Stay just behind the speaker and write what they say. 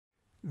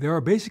There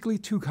are basically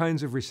two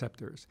kinds of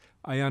receptors.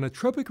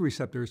 Ionotropic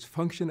receptors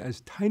function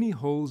as tiny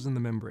holes in the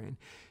membrane.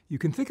 You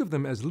can think of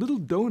them as little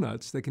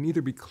donuts that can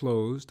either be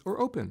closed or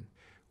open.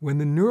 When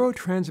the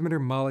neurotransmitter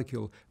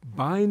molecule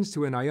binds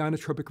to an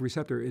ionotropic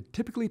receptor, it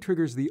typically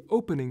triggers the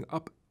opening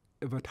up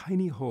of a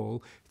tiny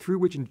hole through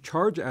which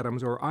charged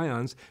atoms or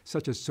ions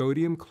such as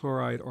sodium,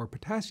 chloride, or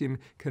potassium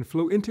can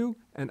flow into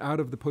and out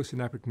of the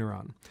postsynaptic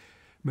neuron.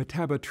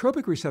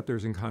 Metabotropic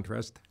receptors, in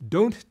contrast,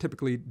 don't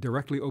typically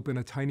directly open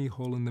a tiny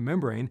hole in the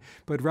membrane,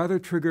 but rather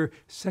trigger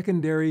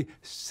secondary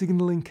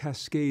signaling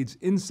cascades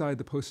inside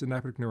the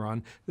postsynaptic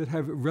neuron that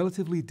have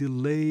relatively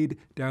delayed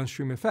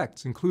downstream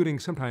effects, including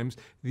sometimes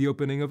the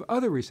opening of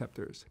other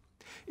receptors.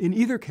 In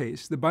either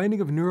case, the binding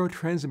of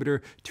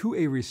neurotransmitter to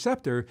a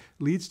receptor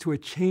leads to a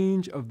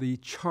change of the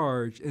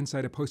charge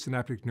inside a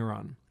postsynaptic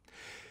neuron.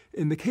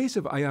 In the case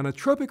of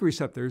ionotropic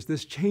receptors,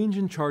 this change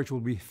in charge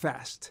will be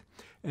fast.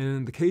 And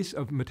in the case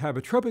of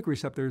metabotropic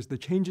receptors, the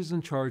changes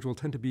in charge will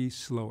tend to be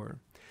slower.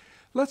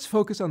 Let's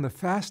focus on the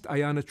fast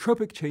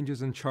ionotropic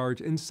changes in charge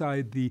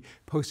inside the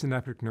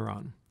postsynaptic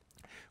neuron.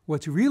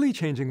 What's really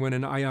changing when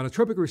an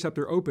ionotropic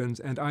receptor opens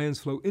and ions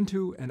flow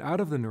into and out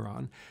of the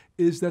neuron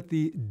is that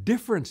the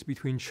difference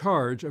between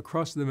charge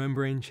across the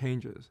membrane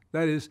changes.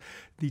 That is,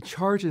 the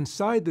charge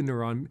inside the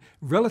neuron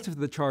relative to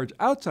the charge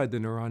outside the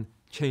neuron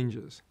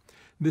changes.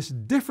 This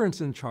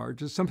difference in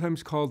charge is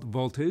sometimes called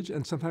voltage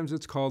and sometimes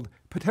it's called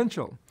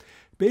potential.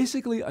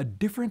 Basically, a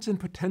difference in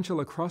potential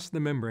across the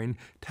membrane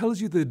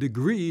tells you the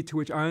degree to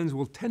which ions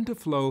will tend to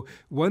flow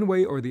one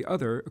way or the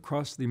other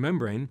across the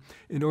membrane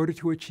in order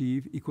to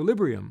achieve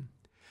equilibrium.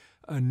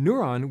 A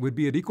neuron would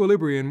be at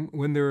equilibrium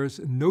when there is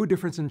no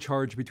difference in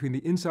charge between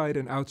the inside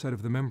and outside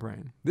of the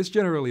membrane. This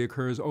generally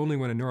occurs only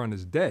when a neuron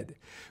is dead.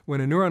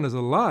 When a neuron is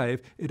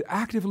alive, it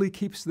actively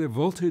keeps the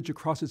voltage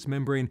across its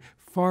membrane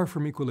far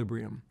from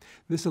equilibrium.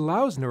 This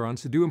allows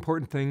neurons to do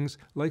important things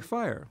like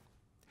fire.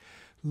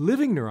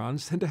 Living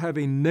neurons tend to have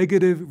a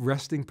negative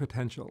resting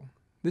potential.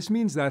 This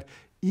means that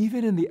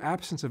even in the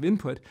absence of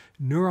input,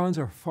 neurons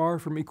are far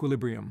from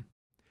equilibrium.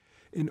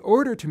 In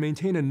order to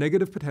maintain a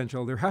negative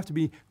potential, there have to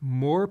be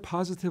more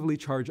positively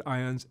charged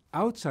ions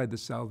outside the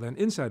cell than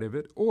inside of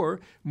it, or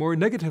more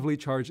negatively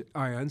charged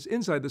ions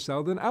inside the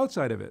cell than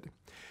outside of it.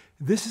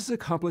 This is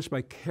accomplished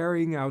by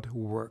carrying out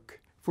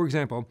work. For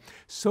example,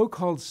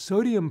 so-called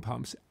sodium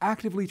pumps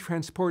actively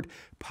transport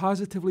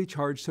positively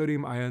charged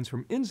sodium ions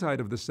from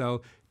inside of the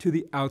cell to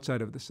the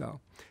outside of the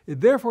cell.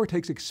 It therefore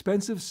takes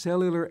expensive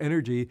cellular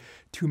energy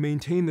to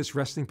maintain this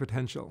resting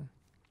potential.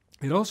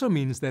 It also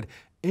means that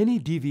any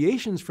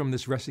deviations from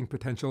this resting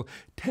potential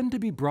tend to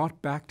be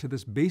brought back to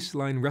this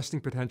baseline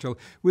resting potential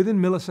within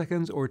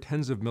milliseconds or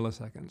tens of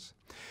milliseconds.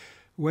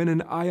 When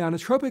an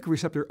ionotropic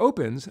receptor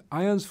opens,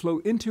 ions flow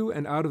into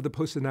and out of the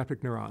postsynaptic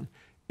neuron.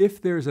 If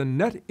there's a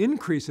net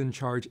increase in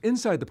charge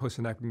inside the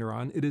postsynaptic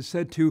neuron, it is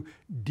said to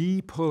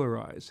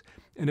depolarize.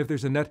 And if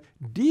there's a net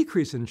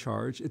decrease in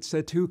charge, it's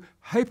said to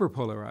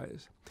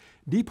hyperpolarize.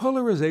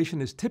 Depolarization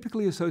is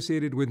typically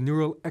associated with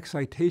neural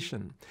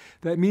excitation.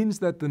 That means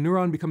that the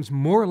neuron becomes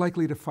more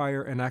likely to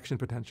fire an action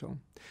potential.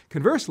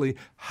 Conversely,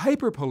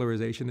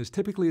 hyperpolarization is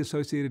typically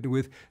associated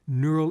with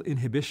neural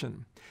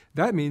inhibition.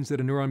 That means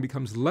that a neuron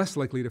becomes less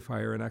likely to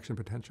fire an action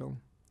potential.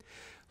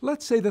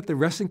 Let's say that the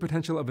resting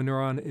potential of a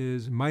neuron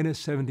is minus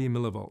 70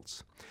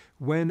 millivolts.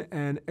 When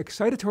an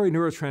excitatory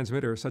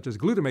neurotransmitter, such as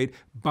glutamate,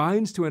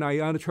 binds to an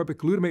ionotropic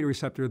glutamate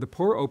receptor, the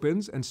pore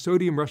opens and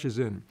sodium rushes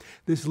in.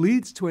 This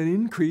leads to an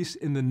increase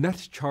in the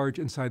net charge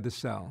inside the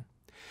cell.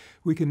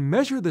 We can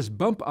measure this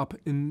bump up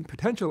in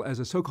potential as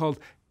a so-called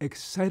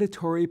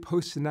excitatory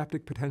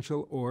postsynaptic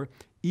potential, or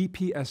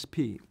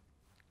EPSP.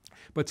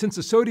 But since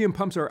the sodium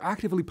pumps are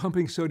actively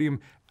pumping sodium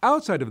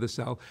outside of the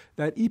cell,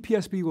 that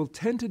EPSP will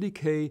tend to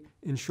decay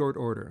in short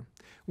order.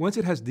 Once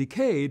it has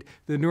decayed,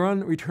 the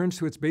neuron returns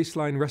to its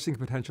baseline resting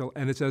potential,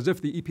 and it's as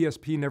if the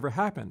EPSP never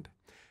happened.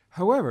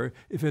 However,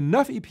 if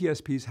enough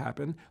EPSPs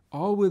happen,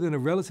 all within a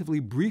relatively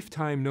brief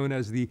time known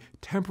as the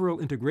temporal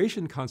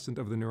integration constant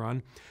of the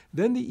neuron,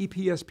 then the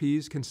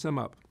EPSPs can sum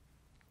up.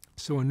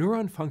 So a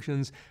neuron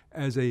functions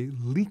as a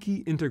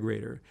leaky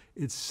integrator.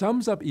 It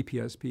sums up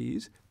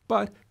EPSPs,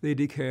 but they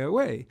decay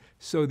away.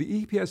 So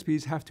the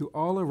EPSPs have to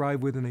all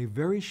arrive within a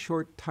very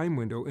short time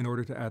window in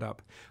order to add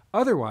up.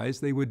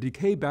 Otherwise, they would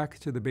decay back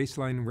to the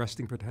baseline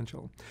resting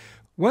potential.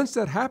 Once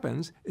that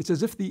happens, it's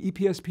as if the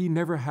EPSP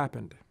never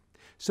happened.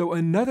 So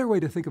another way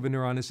to think of a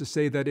neuron is to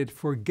say that it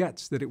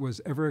forgets that it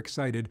was ever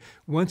excited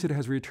once it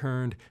has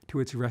returned to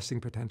its resting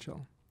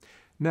potential.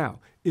 Now,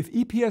 if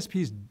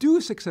EPSPs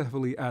do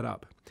successfully add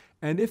up,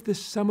 and if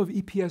this sum of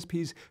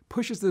EPSPs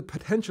pushes the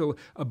potential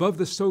above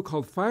the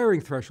so-called firing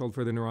threshold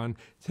for the neuron,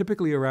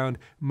 typically around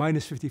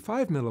minus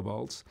 55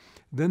 millivolts,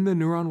 then the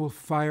neuron will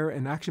fire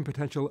an action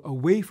potential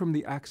away from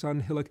the axon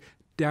hillock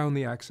down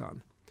the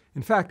axon.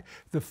 In fact,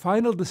 the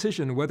final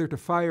decision whether to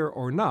fire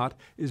or not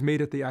is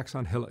made at the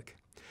axon hillock.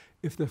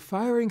 If the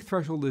firing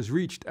threshold is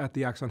reached at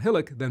the axon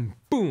hillock, then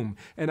boom,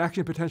 an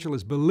action potential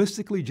is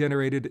ballistically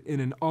generated in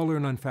an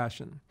all-or-none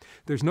fashion.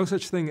 There's no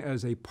such thing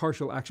as a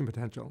partial action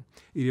potential.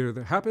 It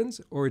either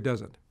happens or it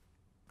doesn't.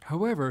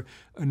 However,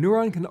 a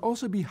neuron can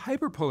also be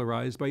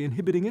hyperpolarized by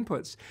inhibiting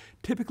inputs,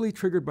 typically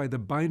triggered by the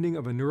binding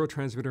of a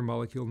neurotransmitter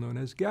molecule known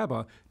as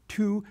GABA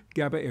to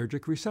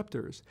GABAergic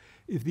receptors.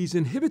 If these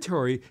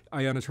inhibitory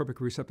ionotropic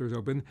receptors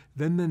open,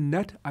 then the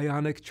net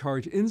ionic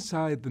charge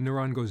inside the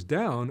neuron goes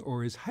down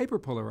or is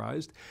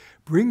hyperpolarized,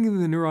 bringing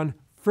the neuron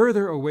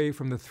further away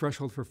from the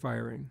threshold for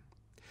firing.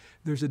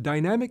 There's a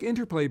dynamic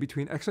interplay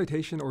between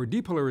excitation or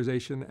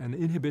depolarization and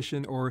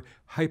inhibition or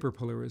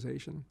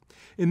hyperpolarization.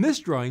 In this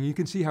drawing, you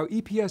can see how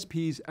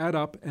EPSPs add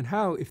up and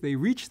how, if they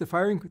reach the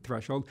firing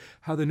threshold,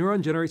 how the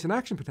neuron generates an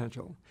action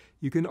potential.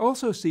 You can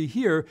also see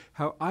here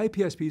how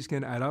IPSPs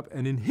can add up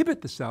and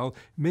inhibit the cell,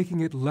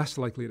 making it less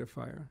likely to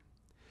fire.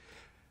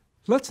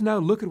 Let's now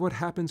look at what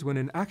happens when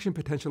an action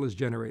potential is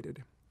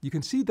generated. You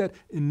can see that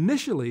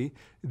initially,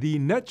 the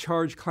net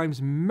charge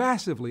climbs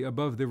massively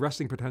above the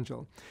resting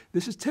potential.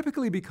 This is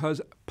typically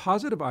because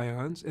positive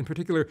ions, in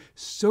particular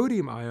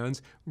sodium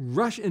ions,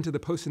 rush into the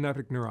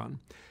postsynaptic neuron.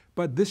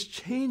 But this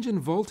change in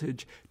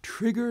voltage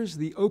triggers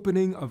the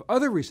opening of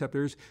other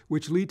receptors,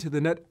 which lead to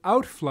the net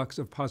outflux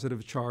of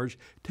positive charge,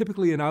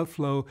 typically an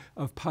outflow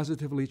of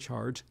positively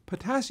charged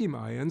potassium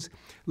ions,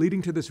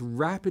 leading to this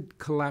rapid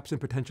collapse in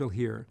potential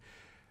here.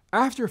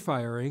 After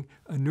firing,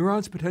 a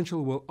neuron's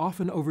potential will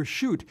often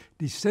overshoot,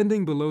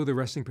 descending below the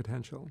resting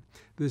potential.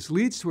 This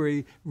leads to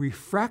a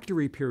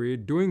refractory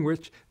period during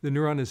which the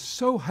neuron is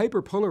so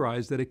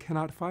hyperpolarized that it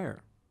cannot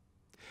fire.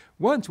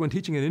 Once, when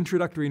teaching an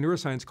introductory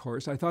neuroscience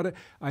course, I thought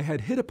I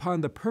had hit upon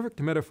the perfect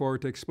metaphor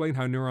to explain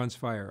how neurons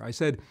fire. I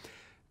said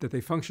that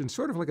they function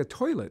sort of like a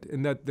toilet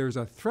in that there's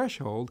a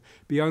threshold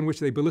beyond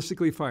which they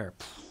ballistically fire,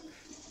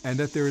 and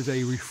that there is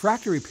a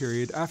refractory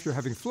period after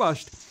having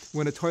flushed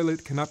when a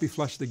toilet cannot be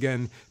flushed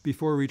again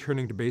before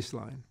returning to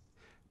baseline.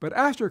 But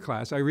after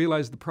class, I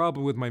realized the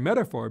problem with my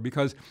metaphor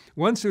because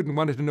one student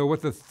wanted to know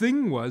what the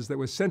thing was that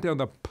was sent down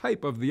the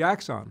pipe of the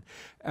axon.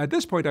 At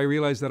this point, I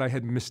realized that I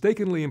had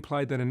mistakenly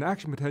implied that an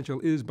action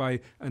potential is, by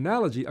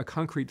analogy, a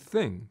concrete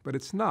thing, but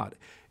it's not.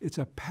 It's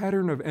a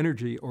pattern of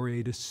energy or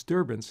a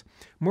disturbance,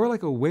 more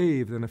like a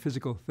wave than a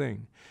physical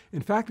thing.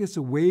 In fact, it's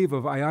a wave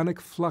of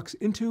ionic flux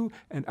into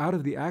and out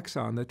of the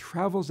axon that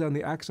travels down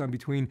the axon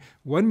between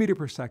 1 meter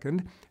per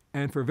second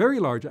and, for very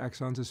large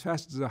axons, as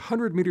fast as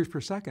 100 meters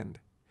per second.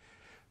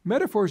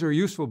 Metaphors are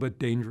useful but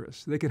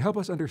dangerous. They can help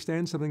us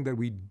understand something that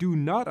we do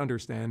not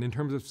understand in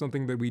terms of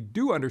something that we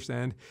do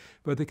understand,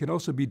 but they can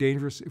also be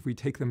dangerous if we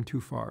take them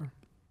too far.